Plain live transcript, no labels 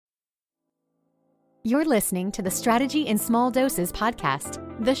You're listening to the Strategy in Small Doses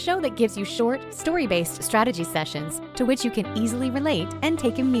podcast, the show that gives you short, story-based strategy sessions to which you can easily relate and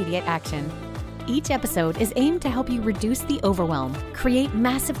take immediate action. Each episode is aimed to help you reduce the overwhelm, create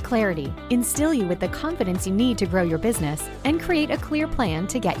massive clarity, instill you with the confidence you need to grow your business, and create a clear plan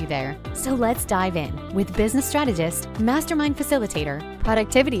to get you there. So let's dive in with business strategist, mastermind facilitator,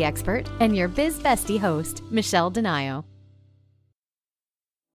 productivity expert, and your biz bestie host, Michelle Donaio.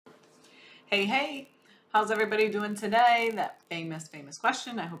 Hey, how's everybody doing today? That famous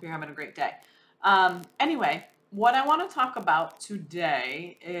question. I hope you're having a great day. Anyway, what I want to talk about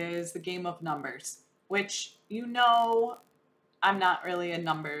today is the game of numbers, which, you know, I'm not really a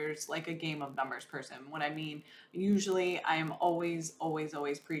game of numbers person. What I mean, usually I am always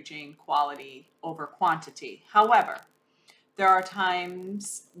preaching quality over quantity. However, there are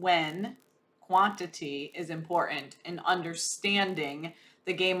times when quantity is important in understanding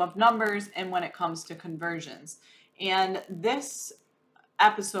the game of numbers and when it comes to conversions. And this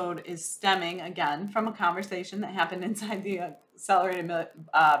episode is stemming again from a conversation that happened inside the Accelerated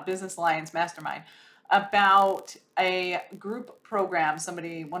Business Alliance Mastermind about a group program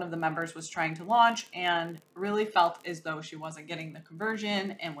one of the members was trying to launch and really felt as though she wasn't getting the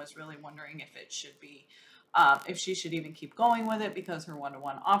conversion and was really wondering if it should be if she should even keep going with it because her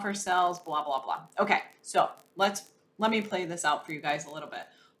one-to-one offer sells, blah, blah, blah. Okay, so let me play this out for you guys a little bit.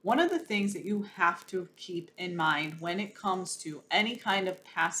 One of the things that you have to keep in mind when it comes to any kind of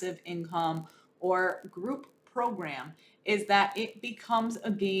passive income or group program is that it becomes a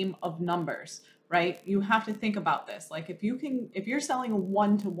game of numbers, right? You have to think about this. Like if you're selling a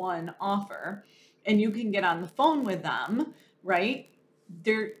one-to-one offer and you can get on the phone with them, right?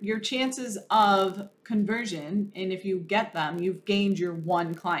 Your chances of conversion, and if you get them, you've gained your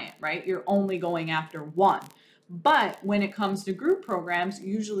one client, right? You're only going after one. But when it comes to group programs,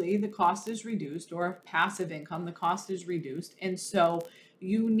 usually the cost is reduced, or passive income, the cost is reduced. And so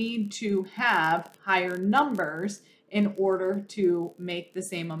you need to have higher numbers in order to make the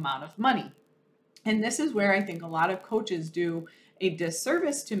same amount of money. And this is where I think a lot of coaches do a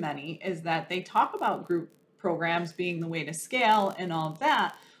disservice to many, is that they talk about group programs being the way to scale and all of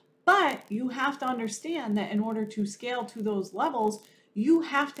that. But you have to understand that in order to scale to those levels, you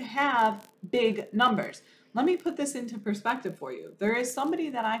have to have big numbers. Let me put this into perspective for you. There is somebody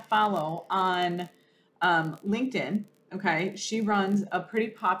that I follow on LinkedIn. Okay. She runs a pretty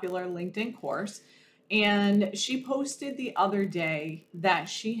popular LinkedIn course. And she posted the other day that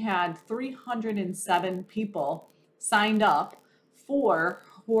she had 307 people signed up for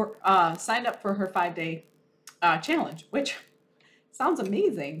her 5-day challenge, which sounds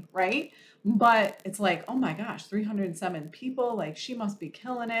amazing, right? But it's like, oh my gosh, 307 people, like she must be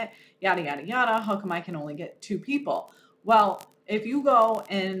killing it, yada, yada, yada. How come I can only get 2 people? Well, if you go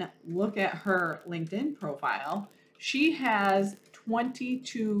and look at her LinkedIn profile, she has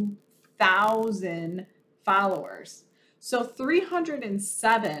 22,000 followers. So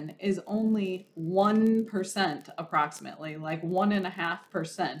 307 is only 1% approximately, like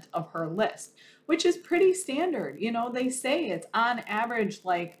 1.5% of her list, which is pretty standard. You know, they say it's on average,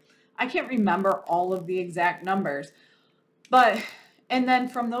 like, I can't remember all of the exact numbers, and then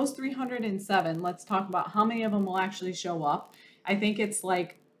from those 307, let's talk about how many of them will actually show up. I think it's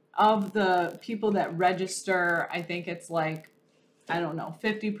like, of the people that register, I think it's like, I don't know,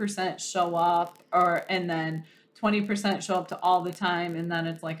 50% show up, and then 20% show up to all the time, and then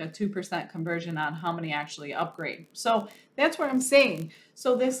it's like a 2% conversion on how many actually upgrade. So that's what I'm saying.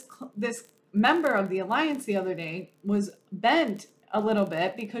 So this member of the Alliance the other day was bent a little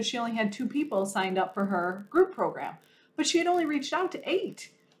bit because she only had 2 people signed up for her group program, but she had only reached out to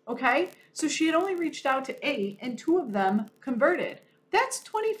 8. Okay. So she had only reached out to 8 and 2 of them converted. That's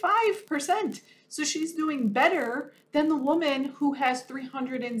 25%. So she's doing better than the woman who has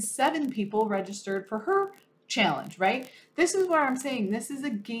 307 people registered for her challenge, right? This is where I'm saying this is a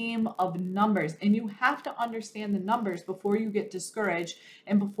game of numbers, and you have to understand the numbers before you get discouraged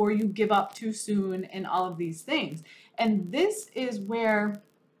and before you give up too soon and all of these things. And this is where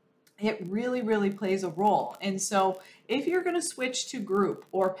it really plays a role. And so if you're going to switch to group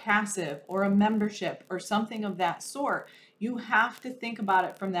or passive or a membership or something of that sort, you have to think about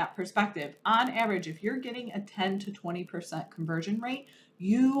it from that perspective. On average, if you're getting a 10 to 20% conversion rate,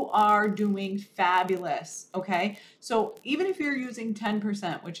 you are doing fabulous, okay? So even if you're using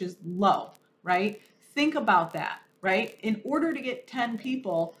 10%, which is low, right? Think about that, right? In order to get 10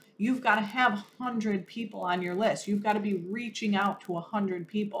 people, you've got to have 100 people on your list. You've got to be reaching out to 100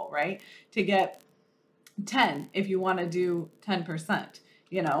 people, right? To get 10 if you want to do 10%.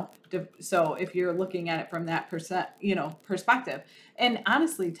 So if you're looking at it from that perspective, and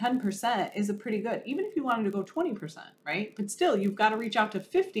honestly, 10% is a pretty good, even if you wanted to go 20%, right? But still, you've got to reach out to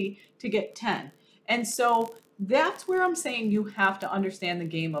 50 to get 10. And so that's where I'm saying you have to understand the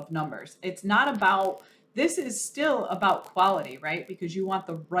game of numbers. It's not about, this is still about quality, right? Because you want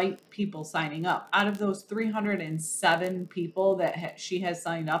the right people signing up. Out of those 307 people that she has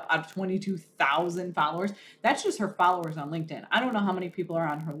signed up, out of 22,000 followers, that's just her followers on LinkedIn. I don't know how many people are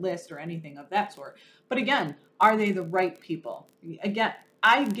on her list or anything of that sort. But again, are they the right people? Again,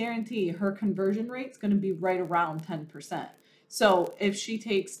 I guarantee her conversion rate is going to be right around 10%. So if she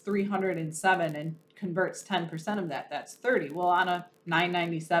takes 307 and converts 10% of that, that's 30. Well, on a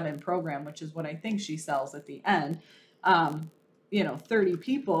 $9.97 program, which is what I think she sells at the end, 30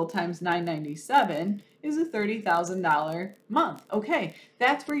 people times $9.97 is a $30,000 month. Okay,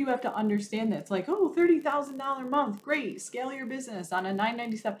 that's where you have to understand that. It's like, oh, $30,000 month, great, scale your business on a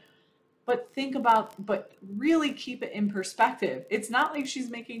 $9.97. But really keep it in perspective. It's not like she's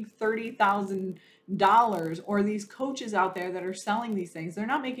making $30,000, or these coaches out there that are selling these things, they're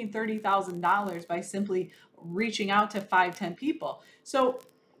not making $30,000 by simply reaching out to 5-10 people. So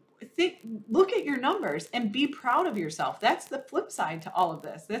look at your numbers and be proud of yourself. That's the flip side to all of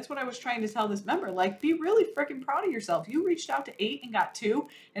this. That's what I was trying to tell this member. Like, be really freaking proud of yourself. You reached out to 8 and got 2,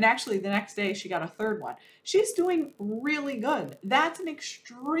 and actually the next day she got a third one. She's doing really good. That's an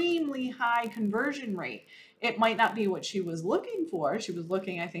extremely high conversion rate. It might not be what she was looking for. She was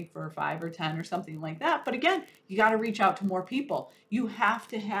looking, I think, for 5 or 10 or something like that. But again, you got to reach out to more people. You have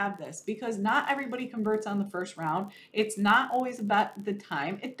to have this, because not everybody converts on the first round. It's not always about the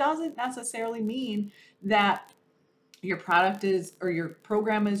time. It doesn't necessarily mean that your product is, or your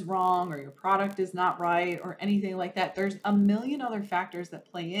program is wrong, or your product is not right, or anything like that. There's a million other factors that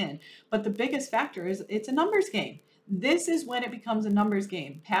play in. But the biggest factor is it's a numbers game. This is when it becomes a numbers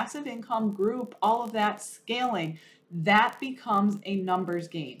game. Passive income, group, all of that, scaling, that becomes a numbers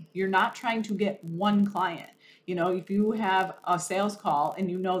game. You're not trying to get one client. If you have a sales call and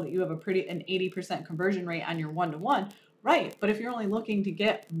you know that you have an 80% conversion rate on your one-to-one, right? But if you're only looking to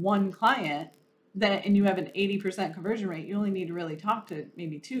get one client, and you have an 80% conversion rate, you only need to really talk to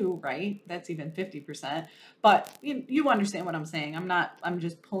maybe 2, right? That's even 50%. But you understand what I'm saying. I'm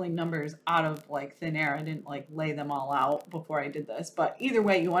just pulling numbers out of like thin air. I didn't like lay them all out before I did this. But either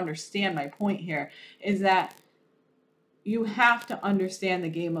way, you understand my point here is that you have to understand the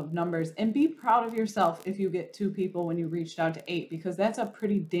game of numbers and be proud of yourself if you get 2 people when you reached out to 8, because that's a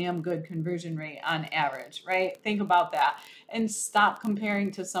pretty damn good conversion rate on average, right? Think about that and stop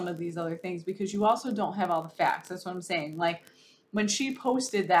comparing to some of these other things, because you also don't have all the facts. That's what I'm saying. Like when she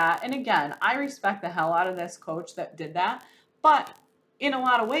posted that, and again, I respect the hell out of this coach that did that, but in a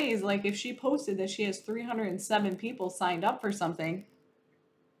lot of ways, like if she posted that she has 307 people signed up for something,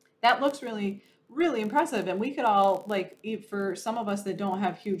 that looks really impressive. And we could all, like, for some of us that don't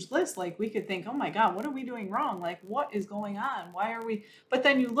have huge lists, like we could think, oh my God, what are we doing wrong? Like, what is going on? Why are we? But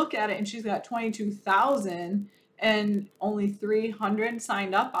then you look at it and she's got 22,000 and only 300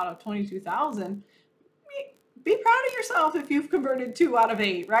 signed up out of 22,000. Be proud of yourself if you've converted 2 out of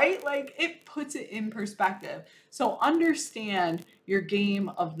 8, right? Like, it puts it in perspective. So understand your game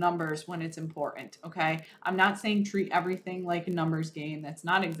of numbers when it's important, okay? I'm not saying treat everything like a numbers game. That's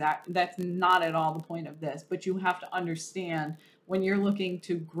not at all the point of this, but you have to understand when you're looking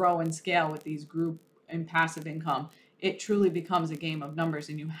to grow and scale with these group and passive income, it truly becomes a game of numbers,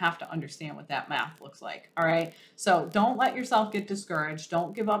 and you have to understand what that math looks like, all right? So don't let yourself get discouraged.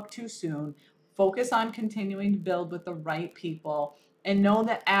 Don't give up too soon. Focus on continuing to build with the right people, and know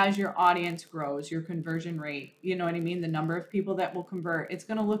that as your audience grows, your conversion rate, you know what I mean? The number of people that will convert, it's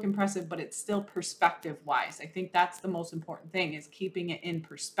going to look impressive, but it's still perspective wise. I think that's the most important thing, is keeping it in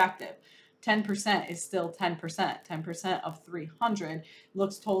perspective. 10% is still 10%. 10% of 300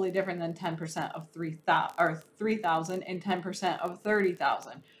 looks totally different than 10% of 3,000 and 10% of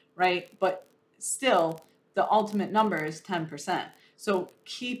 30,000, right? But still, the ultimate number is 10%. So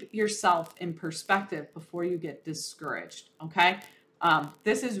keep yourself in perspective before you get discouraged, okay?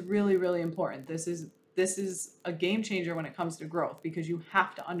 This is really, really important. This is a game changer when it comes to growth, because you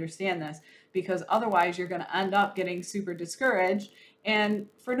have to understand this, because otherwise you're going to end up getting super discouraged, and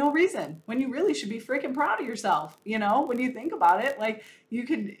for no reason, when you really should be freaking proud of yourself. When you think about it, like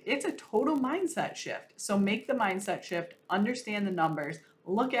it's a total mindset shift. So make the mindset shift, understand the numbers,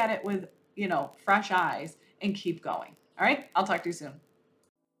 look at it with, fresh eyes, and keep going. All right, I'll talk to you soon.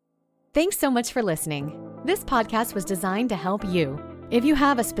 Thanks so much for listening. This podcast was designed to help you. If you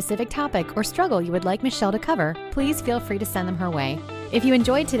have a specific topic or struggle you would like Michelle to cover, please feel free to send them her way. If you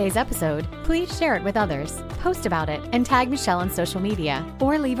enjoyed today's episode, please share it with others, post about it, and tag Michelle on social media,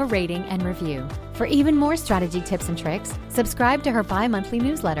 or leave a rating and review. For even more strategy tips and tricks, subscribe to her bi-monthly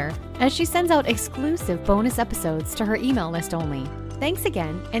newsletter, as she sends out exclusive bonus episodes to her email list only. Thanks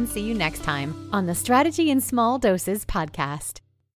again, and see you next time on the Strategy in Small Doses podcast.